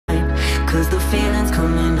'cause the feeling's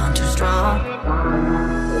coming on too strong.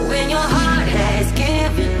 When your heart has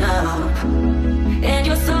given up and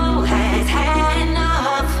your soul has had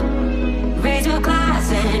enough, raise your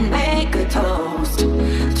glass and make a toast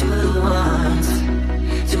to the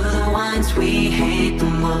ones we hate the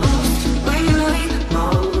most. We hate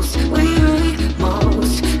most, we hate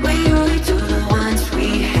most, we hate to the ones we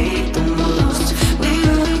hate the most. We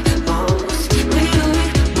hate most, we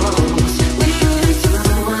hate most, we hate to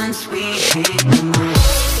the ones we hate the most.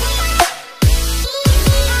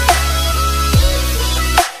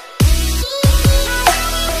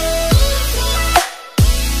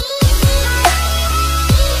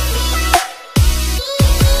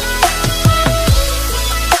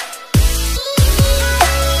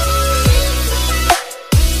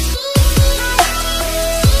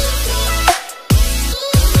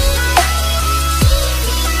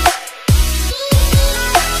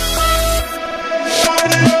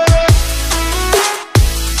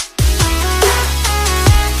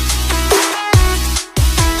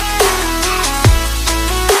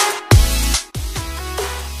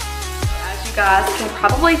 Guys can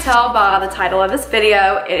probably tell by the title of this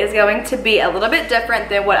video, it is going to be a little bit different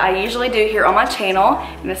than what I usually do here on my channel,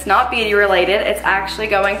 and it's not beauty related. It's actually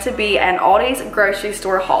going to be an Aldi's grocery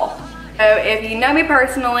store haul. So if you know me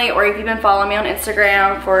personally, or if you've been following me on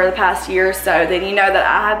Instagram for the past year or so, then you know that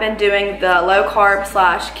I have been doing the low carb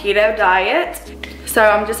 / keto diet. So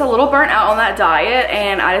I'm just a little burnt out on that diet,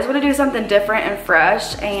 and I just want to do something different and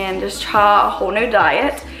fresh and just try a whole new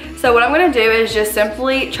diet. So what I'm gonna do is just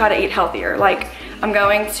simply try to eat healthier. Like, I'm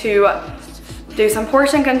going to do some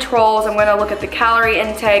portion controls. I'm gonna look at the calorie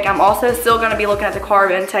intake. I'm also still gonna be looking at the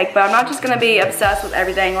carb intake, but I'm not just gonna be obsessed with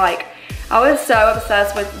everything. Like, I was so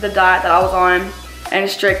obsessed with the diet that I was on and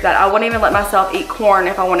strict that I wouldn't even let myself eat corn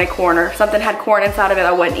if I wanted corn, or if something had corn inside of it,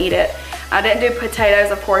 I wouldn't eat it. I didn't do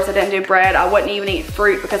potatoes, of course. I didn't do bread. I wouldn't even eat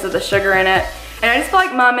fruit because of the sugar in it. And I just feel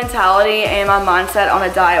like my mentality and my mindset on a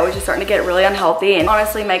diet was just starting to get really unhealthy and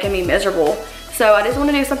honestly making me miserable. So I just want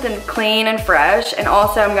to do something clean and fresh, and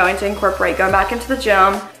also I'm going to incorporate going back into the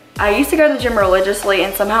gym. I used to go to the gym religiously,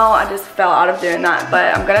 and somehow I just fell out of doing that,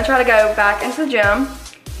 but I'm gonna try to go back into the gym.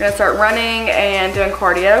 I'm gonna start running and doing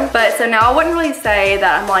cardio. But so now I wouldn't really say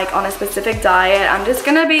that I'm like on a specific diet. I'm just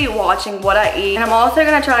gonna be watching what I eat, and I'm also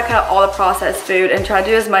gonna try to cut all the processed food and try to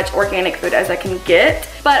do as much organic food as I can get.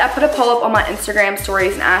 But I put a poll up on my Instagram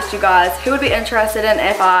stories and asked you guys who would be interested in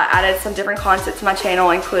if I added some different content to my channel,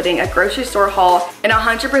 including a grocery store haul, and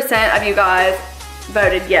 100% of you guys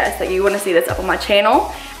voted yes, that you want to see this up on my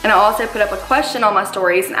channel. And I also put up a question on my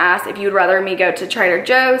stories and asked if you'd rather me go to Trader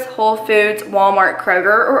Joe's, Whole Foods, Walmart,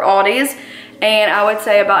 Kroger, or Aldi's. And I would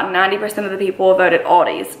say about 90% of the people voted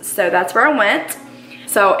Aldi's. So that's where I went.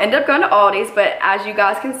 So ended up going to Aldi's, but as you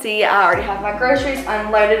guys can see, I already have my groceries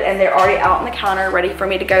unloaded and they're already out on the counter ready for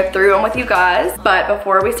me to go through them with you guys. But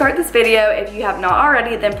before we start this video, if you have not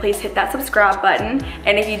already, then please hit that subscribe button.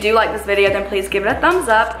 And if you do like this video, then please give it a thumbs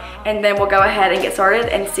up, and then we'll go ahead and get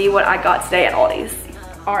started and see what I got today at Aldi's.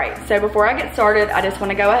 Alright, so before I get started, I just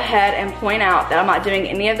want to go ahead and point out that I'm not doing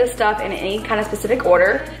any of this stuff in any kind of specific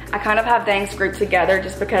order. I kind of have things grouped together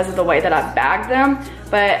just because of the way that I've bagged them.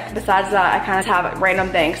 But besides that, I kind of have random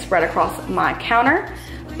things spread across my counter.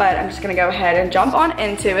 But I'm just going to go ahead and jump on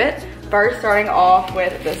into it. First, starting off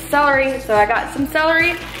with the celery. So I got some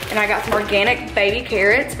celery and I got some organic baby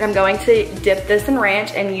carrots. I'm going to dip this in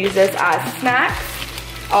ranch and use this as snacks.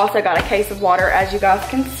 Also got a case of water, as you guys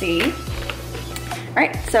can see.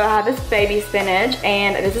 Alright, so I have this baby spinach,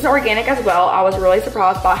 and this is organic as well. I was really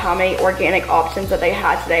surprised by how many organic options that they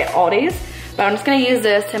had today at Aldi's. But I'm just going to use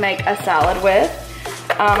this to make a salad with.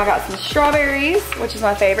 I got some strawberries, which is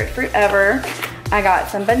my favorite fruit ever. I got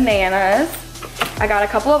some bananas. I got a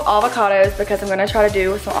couple of avocados because I'm going to try to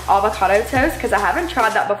do some avocado toast, because I haven't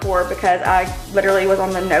tried that before because I literally was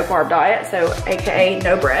on the no carb diet, so aka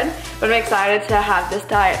no bread. But I'm excited to have this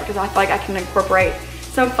diet because I feel like I can incorporate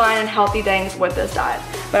some fun and healthy things with this diet.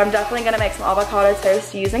 But I'm definitely gonna make some avocado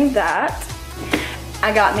toast using that.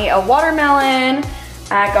 I got me a watermelon.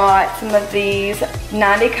 I got some of these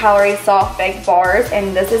 90-calorie soft baked bars,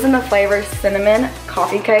 and this is in the flavor cinnamon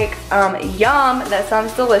coffee cake. Yum, that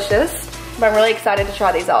sounds delicious. But I'm really excited to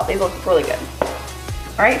try these out. These look really good.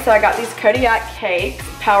 All right, so I got these Kodiak cakes,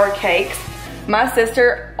 power cakes. My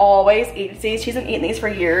sister always eats these. She's been eating these for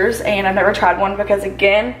years, and I've never tried one because,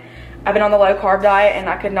 again, I've been on the low carb diet and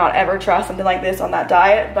I could not ever try something like this on that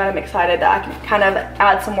diet, but I'm excited that I can kind of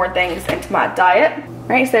add some more things into my diet. All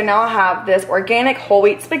right, so now I have this organic whole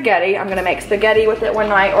wheat spaghetti. I'm gonna make spaghetti with it one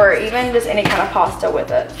night, or even just any kind of pasta with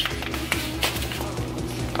it.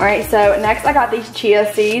 Alright, so next I got these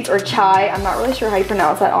chia seeds, or chai. I'm not really sure how you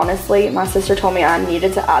pronounce that, honestly. My sister told me I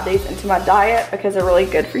needed to add these into my diet because they're really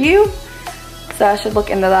good for you. So I should look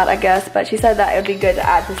into that, I guess. But she said that it would be good to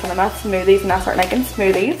add to some of my smoothies when I start making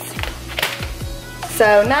smoothies.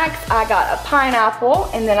 So next I got a pineapple,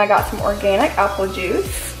 and then I got some organic apple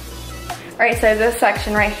juice. Alright, so this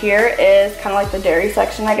section right here is kind of like the dairy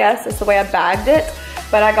section, I guess. It's the way I bagged it.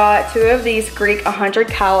 But I got 2 of these Greek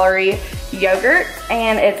 100-calorie yogurts,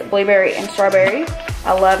 and it's blueberry and strawberry.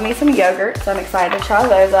 I love me some yogurt, so I'm excited to try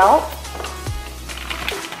those out.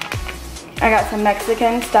 I got some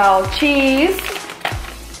Mexican style cheese,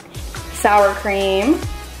 sour cream.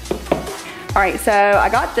 Alright, so I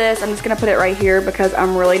got this. I'm just going to put it right here because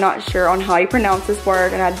I'm really not sure on how you pronounce this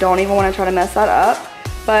word, and I don't even want to try to mess that up.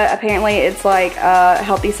 But apparently it's like a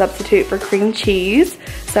healthy substitute for cream cheese.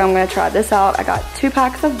 So I'm going to try this out. I got 2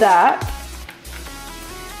 packs of that.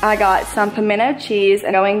 I got some pimento cheese.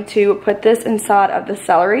 I'm going to put this inside of the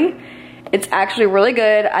celery. It's actually really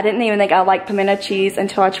good. I didn't even think I liked pimento cheese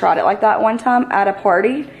until I tried it like that one time at a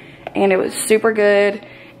party. And it was super good.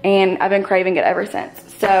 And I've been craving it ever since.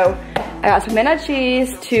 So I got some pimento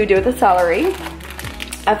cheese to do with the celery.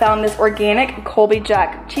 I found this organic Colby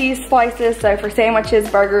Jack cheese slices. So for sandwiches,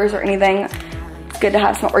 burgers, or anything, it's good to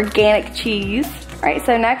have some organic cheese. Alright,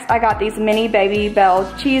 so next I got these mini Baby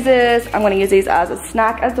Bell cheeses. I'm going to use these as a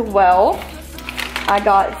snack as well. I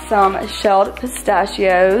got some shelled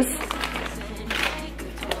pistachios.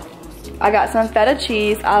 I got some feta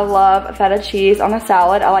cheese. I love feta cheese on a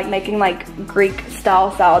salad. I like making like Greek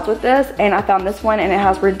style salads with this, and I found this one and it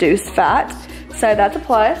has reduced fat. So that's a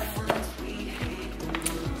plus.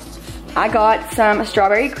 I got some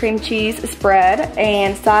strawberry cream cheese spread,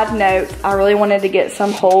 and side note, I really wanted to get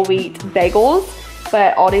some whole wheat bagels,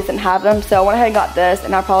 but Aldi's didn't have them, so I went ahead and got this,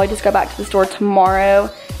 and I'll probably just go back to the store tomorrow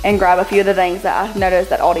and grab a few of the things that I noticed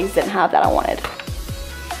that Aldi's didn't have that I wanted.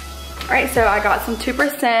 Alright, so I got some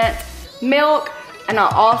 2% milk, and I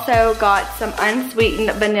also got some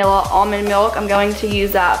unsweetened vanilla almond milk. I'm going to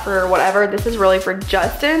use that for whatever. This is really for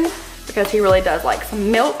Justin because he really does like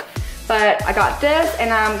some milk. But I got this,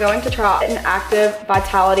 and I'm going to try an Active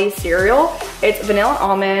Vitality cereal. It's vanilla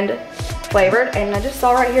almond flavored, and I just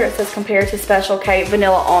saw right here it says compared to Special K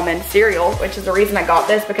vanilla almond cereal, which is the reason I got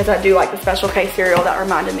this, because I do like the Special K cereal. That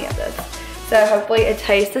reminded me of this. So hopefully it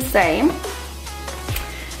tastes the same.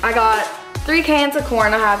 I got 3 cans of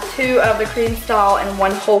corn. I have 2 of the cream style and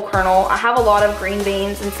 1 whole kernel. I have a lot of green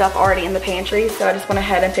beans and stuff already in the pantry, so I just went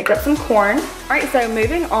ahead and picked up some corn. Alright, so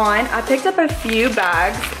moving on, I picked up a few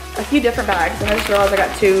different bags, and I just realized I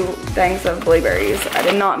got 2 things of blueberries. I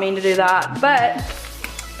did not mean to do that, but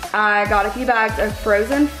I got a few bags of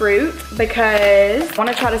frozen fruit because I want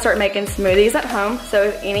to try to start making smoothies at home. So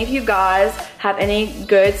if any of you guys have any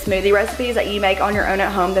good smoothie recipes that you make on your own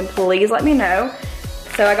at home, then please let me know.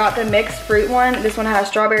 So I got the mixed fruit one. This one has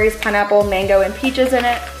strawberries, pineapple, mango, and peaches in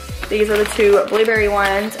it. These are the 2 blueberry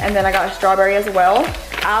ones, and then I got a strawberry as well.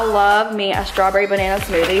 I love me a strawberry banana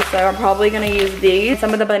smoothie, so I'm probably gonna use these,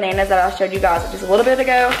 some of the bananas that I showed you guys just a little bit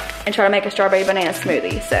ago, and try to make a strawberry banana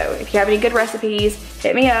smoothie. So if you have any good recipes,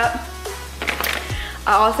 hit me up.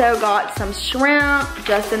 I also got some shrimp.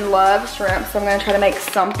 Justin loves shrimp, so I'm gonna try to make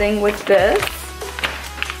something with this.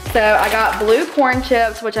 So I got blue corn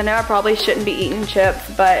chips, which I know I probably shouldn't be eating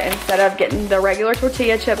chips, but instead of getting the regular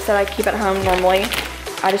tortilla chips that I keep at home normally,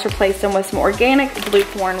 I just replaced them with some organic blue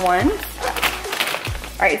corn ones.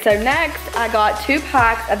 Alright, so next I got 2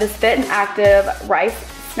 packs of this Fit and Active rice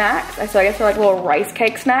snacks. So I guess they're like little rice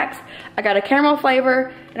cake snacks. I got a caramel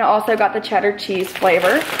flavor, and I also got the cheddar cheese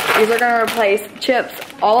flavor. These are gonna replace chips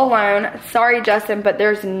all alone. Sorry, Justin, but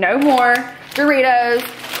there's no more Doritos,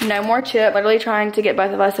 no more chip. Literally trying to get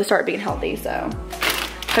both of us to start being healthy, so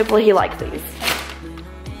hopefully he likes these.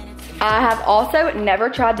 I have also never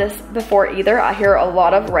tried this before either. I hear a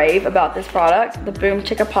lot of rave about this product, the Boom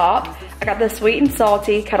Chicka Pop. I got the sweet and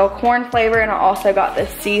salty kettle corn flavor, and I also got the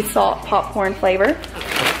sea salt popcorn flavor.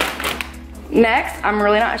 Next, I'm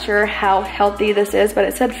really not sure how healthy this is, but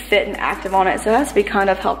it said Fit and Active on it, so it has to be kind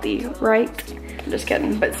of healthy, right? I'm just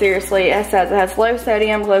kidding, but seriously, it says it has low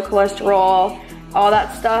sodium, low cholesterol, all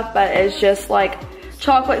that stuff, but it's just like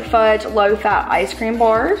chocolate fudge, low fat ice cream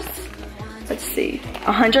bars. Let's see,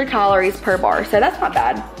 100 calories per bar, so that's not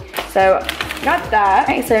bad. So got that.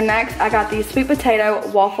 Okay, so next I got these sweet potato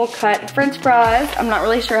waffle cut french fries. I'm not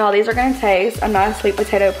really sure how these are gonna taste. I'm not a sweet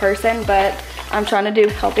potato person, but I'm trying to do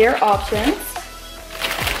healthier options.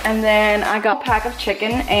 And then I got a pack of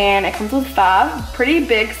chicken, and it comes with 5 pretty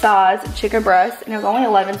big size chicken breasts, and it was only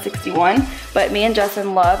 $11.61. But me and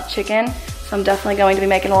Justin love chicken, so I'm definitely going to be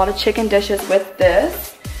making a lot of chicken dishes with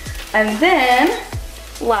this. And then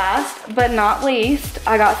last but not least,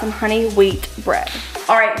 I got some honey wheat bread.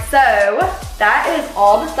 All right, so that is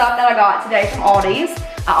all the stuff that I got today from Aldi's.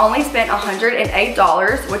 I only spent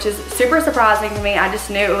 $108, which is super surprising to me. I just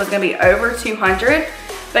knew it was gonna be over 200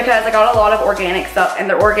 because I got a lot of organic stuff, and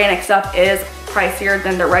the organic stuff is pricier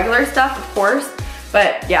than the regular stuff, of course.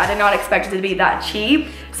 But yeah, I did not expect it to be that cheap.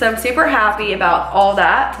 So I'm super happy about all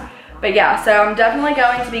that. But yeah, so I'm definitely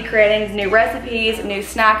going to be creating new recipes, new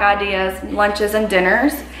snack ideas, lunches and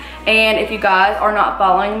dinners. And if you guys are not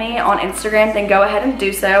following me on Instagram, then go ahead and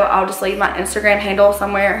do so. I'll just leave my Instagram handle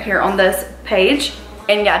somewhere here on this page.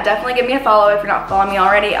 And yeah, definitely give me a follow if you're not following me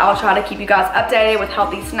already. I'll try to keep you guys updated with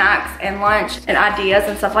healthy snacks and lunch and ideas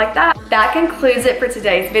and stuff like that. That concludes it for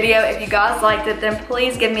today's video. If you guys liked it, then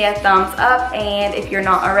please give me a thumbs up. And if you're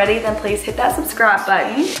not already, then please hit that subscribe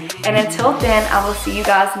button. And until then, I will see you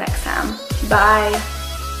guys next time. Bye.